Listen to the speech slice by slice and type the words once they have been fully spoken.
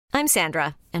I'm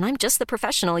Sandra, and I'm just the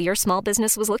professional your small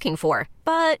business was looking for.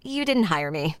 But you didn't hire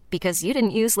me because you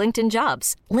didn't use LinkedIn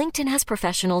Jobs. LinkedIn has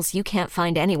professionals you can't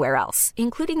find anywhere else,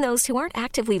 including those who aren't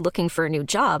actively looking for a new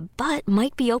job, but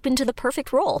might be open to the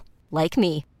perfect role, like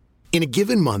me. In a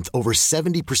given month, over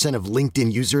 70% of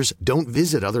LinkedIn users don't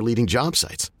visit other leading job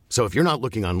sites. So if you're not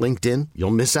looking on LinkedIn,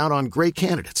 you'll miss out on great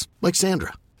candidates like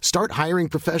Sandra. Start hiring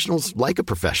professionals like a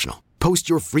professional. Post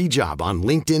your free job on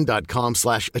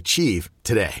linkedin.com/achieve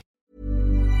today.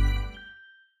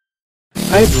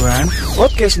 Hai everyone,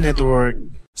 Podcast Network.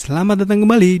 Selamat datang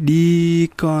kembali di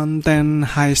konten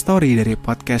High Story dari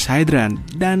Podcast Hydran.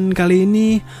 Dan kali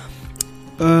ini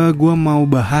gue mau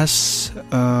bahas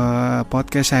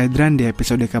Podcast Hydran di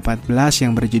episode ke-14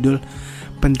 yang berjudul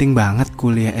Penting Banget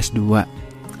Kuliah S2.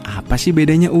 Apa sih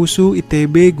bedanya USU,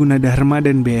 ITB, Gunadarma,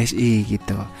 dan BSI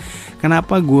gitu.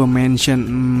 Kenapa gue mention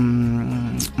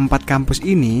 4 kampus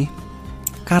ini?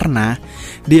 Karena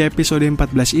di episode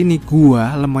 14 ini gue,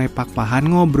 Lemoy Pakpahan,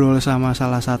 ngobrol sama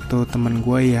salah satu temen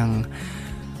gue yang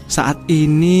saat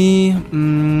ini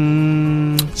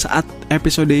saat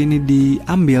episode ini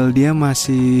diambil, dia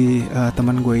masih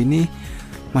teman gue ini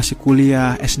masih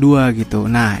kuliah S2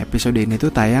 gitu. Nah, episode ini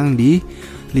tuh tayang di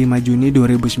 5 Juni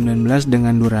 2019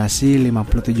 dengan durasi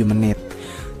 57 menit.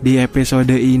 Di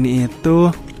episode ini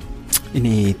itu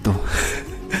di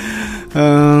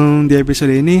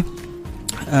episode ini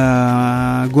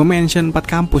gue mention 4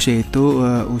 kampus, yaitu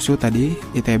USU tadi,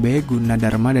 ITB,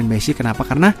 Gunadarma, dan BSI. Kenapa?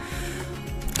 Karena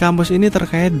kampus ini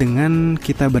terkait dengan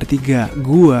kita bertiga.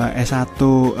 Gue S1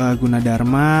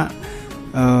 Gunadarma,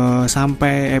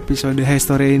 sampai episode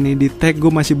history ini di tag gue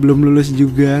masih belum lulus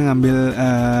juga, ngambil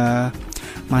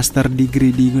master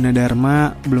degree di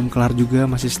Gunadarma, belum kelar juga,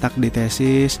 masih stuck di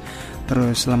tesis.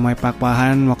 Terus Lemoy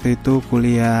Pakpahan waktu itu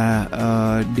kuliah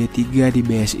D3 di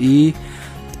BSI.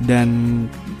 Dan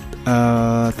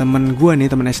temen gue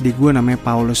nih, temen SD gue namanya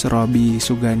Paulus Robi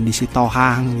Sugandi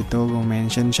Sitohang gitu. Gue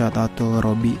mention, shout out to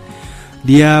Robi.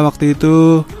 Dia waktu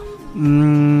itu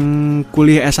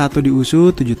kuliah S1 di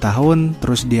USU 7 tahun.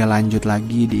 Terus dia lanjut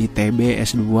lagi di ITB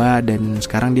S2. Dan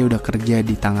sekarang dia udah kerja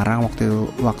di Tangerang.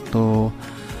 Waktu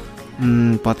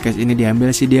podcast ini diambil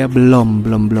sih dia belum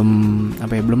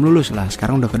lulus lah.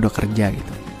 Sekarang udah kerja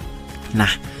gitu.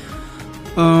 Nah,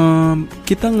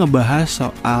 kita ngebahas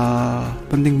soal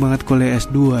penting banget kuliah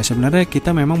S2. Sebenarnya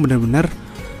kita memang benar-benar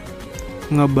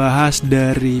ngebahas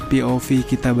dari POV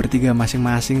kita bertiga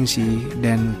masing-masing sih.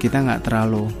 Dan kita gak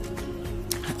terlalu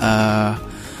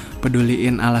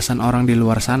peduliin alasan orang di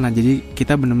luar sana. Jadi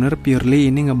kita benar-benar purely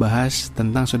ini ngebahas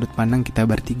tentang sudut pandang kita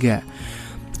bertiga.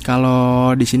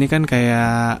 Kalau di sini kan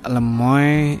kayak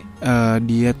Lemoy,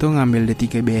 dia tuh ngambil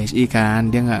D3 BSI kan,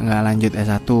 dia nggak lanjut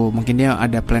S1. Mungkin dia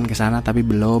ada plan ke sana tapi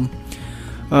belum.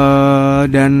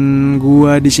 Dan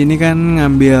gua di sini kan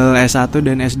ngambil S1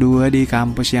 dan S2 di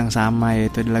kampus yang sama,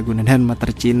 yaitu di Gunadarma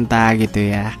tercinta gitu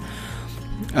ya.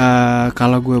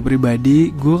 Kalau gue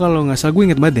pribadi, gue kalau nggak salah, gue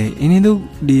inget banget deh, ini tuh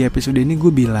di episode ini gue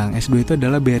bilang S2 itu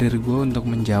adalah barrier gue untuk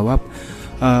menjawab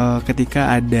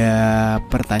ketika ada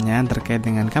pertanyaan terkait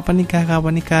dengan kapan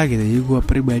nikah gitu. Jadi gue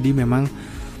pribadi memang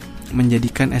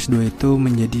menjadikan S2 itu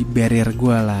menjadi barrier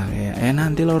gue lah, ya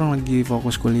nanti lo orang lagi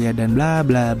fokus kuliah dan bla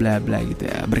bla bla bla gitu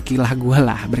ya, berkilah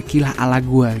ala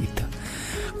gue gitu.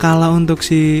 Kalau untuk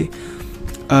si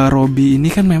Robi ini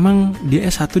kan memang dia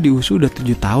S1 di USU udah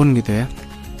 7 tahun gitu ya.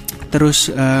 Terus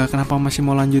kenapa masih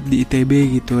mau lanjut di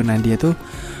ITB gitu. Nah, dia tuh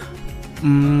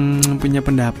punya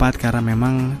pendapat karena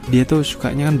memang dia tuh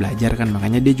sukanya kan belajar kan,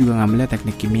 makanya dia juga ngambilnya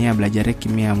teknik kimia, belajarnya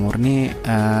kimia murni.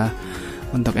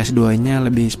 Untuk S2-nya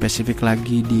lebih spesifik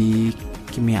lagi di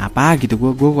kimia apa gitu,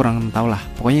 gue kurang tahu lah,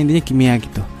 pokoknya intinya kimia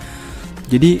gitu.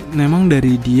 Jadi memang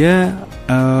dari dia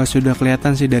sudah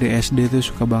kelihatan sih dari SD tuh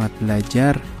suka banget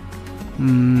belajar.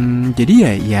 Jadi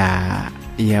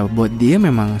ya buat dia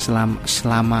memang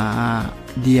selama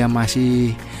dia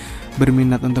masih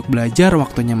berminat untuk belajar,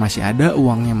 waktunya masih ada,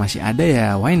 uangnya masih ada,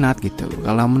 ya why not gitu.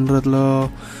 Kalau menurut lo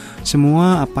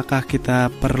semua, apakah kita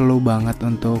perlu banget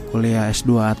untuk kuliah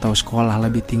S2 atau sekolah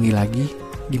lebih tinggi lagi?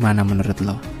 Gimana menurut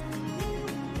lo?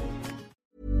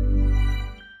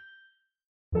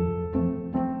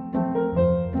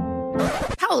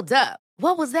 Hold up.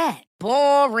 What was that?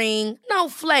 Boring. No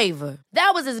flavor.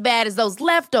 That was as bad as those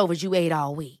leftovers you ate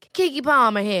all week. Keke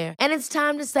Palmer here. And it's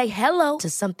time to say hello to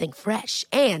something fresh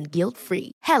and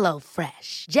guilt-free. Hello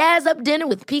Fresh. Jazz up dinner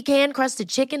with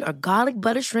pecan-crusted chicken or garlic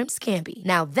butter shrimp scampi.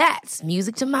 Now that's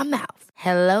music to my mouth.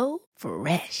 Hello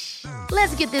Fresh.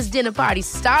 Let's get this dinner party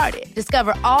started.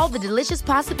 Discover all the delicious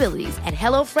possibilities at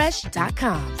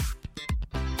HelloFresh.com.